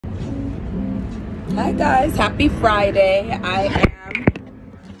Hi guys, happy Friday. I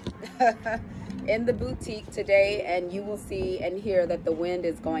am in the boutique today, and you will see and hear that the wind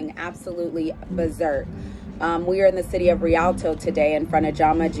is going absolutely berserk. We are in the city of Rialto today in front of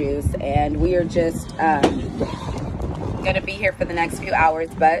Jama Juice, and we are just going to be here for the next few hours,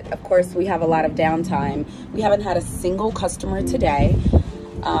 but of course we have a lot of downtime. We haven't had a single customer today.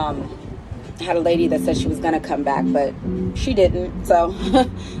 I had a lady that said she was going to come back, but she didn't. So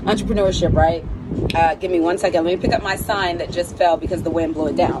entrepreneurship, right? Give me 1 second. Let me pick up my sign that just fell because the wind blew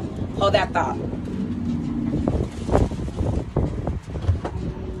it down. Hold that thought.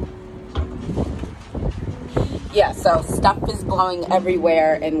 Yeah, so stuff is blowing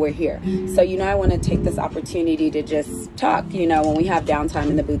everywhere and we're here. So, I want to take this opportunity to just talk. When we have downtime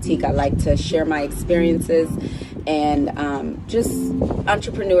in the boutique, I like to share my experiences and just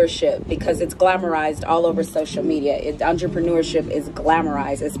entrepreneurship, because it's glamorized all over social media. Entrepreneurship is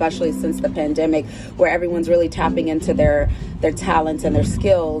glamorized, especially since the pandemic, where everyone's really tapping into their talents and their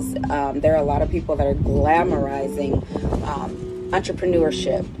skills. There are a lot of people that are glamorizing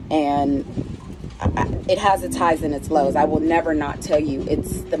entrepreneurship, and it has its highs and its lows. I will never not tell you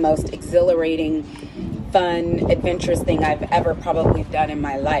it's the most exhilarating, fun, adventurous thing I've ever probably done in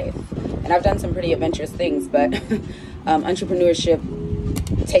my life. And I've done some pretty adventurous things, but entrepreneurship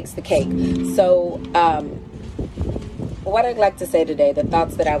takes the cake. So what I'd like to say today, the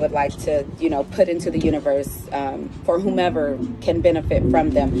thoughts that I would like to, put into the universe for whomever can benefit from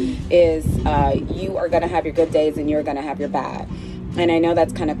them is you are going to have your good days and you're going to have your bad. And I know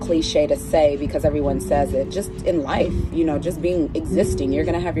that's kind of cliche to say because everyone says it. Just in life, just existing, you're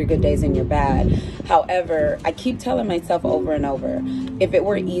going to have your good days and your bad. However, I keep telling myself over and over, if it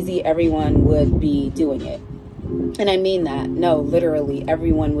were easy, everyone would be doing it. And I mean that. No, literally,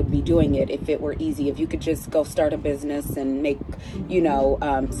 everyone would be doing it if it were easy. If you could just go start a business and make,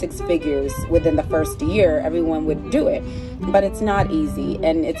 6 figures within the first year, everyone would do it. But it's not easy,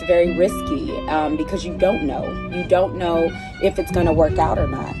 and it's very risky because you don't know. You don't know if it's going to work out or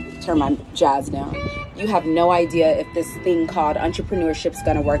not. Turn my jazz down. You have no idea if this thing called entrepreneurship is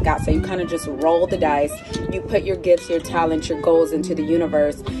going to work out. So you kind of just roll the dice. You put your gifts, your talents, your goals into the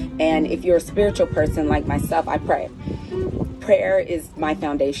universe. And if you're a spiritual person like myself, I pray. Prayer is my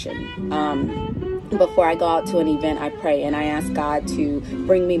foundation. Before I go out to an event, I pray and I ask God to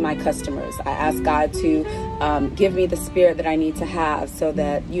bring me my customers. I ask God to give me the spirit that I need to have so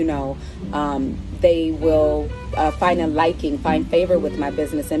that, they will find favor with my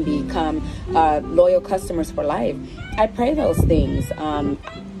business and become loyal customers for life. I pray those things.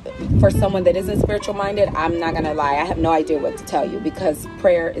 For someone that isn't spiritual minded, I'm not going to lie. I have no idea what to tell you because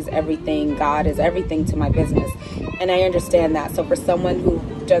prayer is everything. God is everything to my business. And I understand that. So for someone who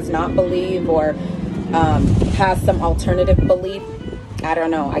does not believe or has some alternative belief, I don't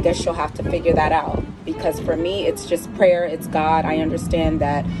know. I guess you'll have to figure that out. Because for me, it's just prayer. It's God. I understand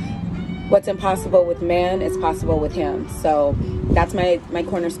that what's impossible with man is possible with him. So that's my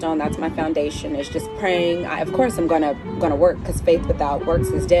cornerstone. That's my foundation. It's just praying. Of course, I'm gonna work because faith without works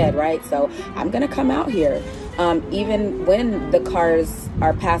is dead, right? So I'm gonna come out here, even when the cars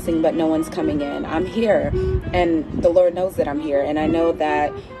are passing but no one's coming in. I'm here, and the Lord knows that I'm here, and I know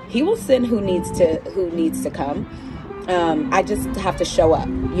that He will send who needs to come. I just have to show up.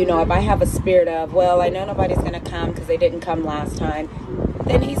 If I have a spirit of, well, I know nobody's gonna come because they didn't come last time,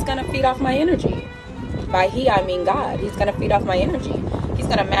 then He's going to feed off my energy. By He, I mean God. He's going to feed off my energy. He's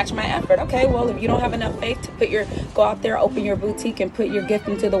going to match my effort. Okay, well, if you don't have enough faith to go out there, open your boutique and put your gift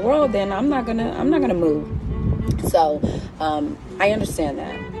into the world, then I'm not going to move. So, I understand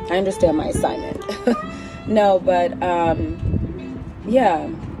that. I understand my assignment. No, but, yeah,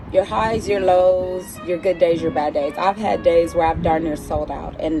 your highs, your lows, your good days, your bad days. I've had days where I've darn near sold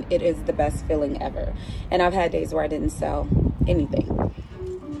out, and it is the best feeling ever. And I've had days where I didn't sell anything.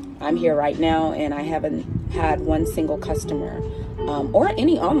 I'm here right now, and I haven't had one single customer or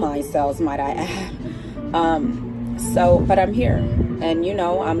any online sales, might I add. But I'm here, and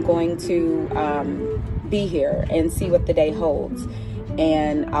I'm going to be here and see what the day holds.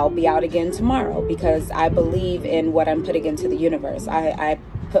 And I'll be out again tomorrow because I believe in what I'm putting into the universe. I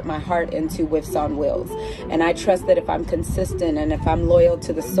put my heart into Whiffs on Wheels, and I trust that if I'm consistent and if I'm loyal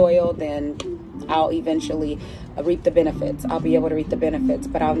to the soil, then I'll eventually reap the benefits. I'll be able to reap the benefits,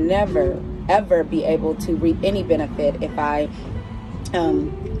 but I'll never, ever be able to reap any benefit if I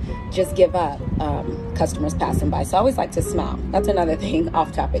just give up customers passing by. So I always like to smile. That's another thing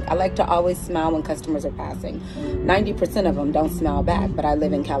off topic. I like to always smile when customers are passing. 90% of them don't smile back, but I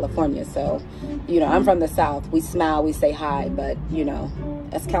live in California. So, I'm from the South. We smile, we say hi, but,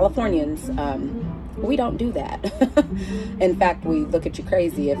 as Californians, We don't do that. In fact, we look at you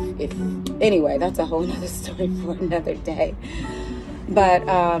crazy if anyway, that's a whole nother story for another day. But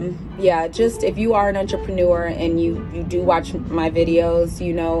yeah, just if you are an entrepreneur and you do watch my videos,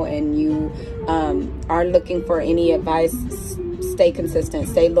 you know, and you are looking for any advice, stay consistent,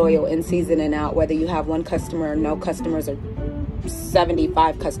 stay loyal in season and out, whether you have one customer or no customers or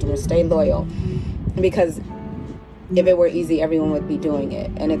 75 customers, stay loyal. Because if it were easy, everyone would be doing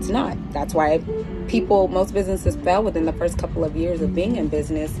it, and it's not. That's why most businesses fail within the first couple of years of being in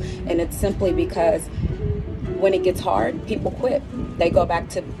business, and it's simply because when it gets hard, people quit. They go back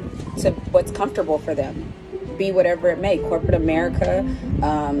to what's comfortable for them, be whatever it may, corporate America,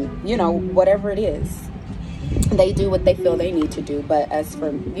 you know, whatever it is. They do what they feel they need to do. But as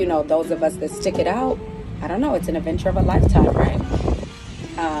for, you know, those of us that stick it out, I don't know, it's an adventure of a lifetime, right?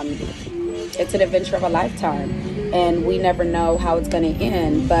 It's an adventure of a lifetime, and we never know how it's going to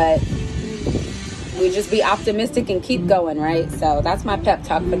end, but we just be optimistic and keep going, right? So that's my pep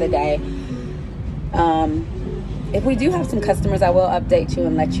talk for the day. If we do have some customers, I will update you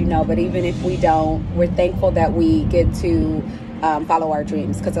and let you know. But even if we don't, we're thankful that we get to follow our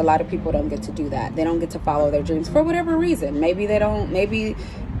dreams, because a lot of people don't get to do that. They don't get to follow their dreams for whatever reason. Maybe they don't, maybe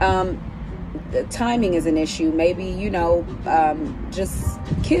the timing is an issue. Maybe, you know, just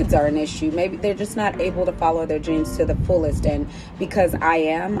kids are an issue. Maybe they're just not able to follow their dreams to the fullest. And because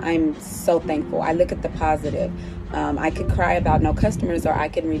I'm so thankful. I look at the positive. I could cry about no customers, or I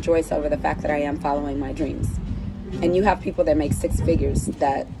can rejoice over the fact that I am following my dreams. And you have people that make six figures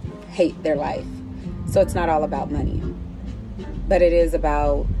that hate their life. So it's not all about money, but it is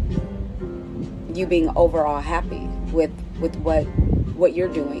about you being overall happy with what you're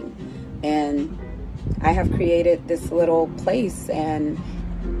doing. And I have created this little place, and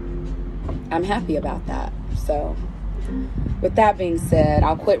I'm happy about that. So with that being said,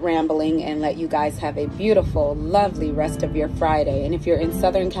 I'll quit rambling and let you guys have a beautiful, lovely rest of your Friday. And if you're in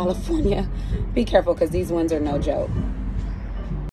Southern California, be careful, because these winds are no joke.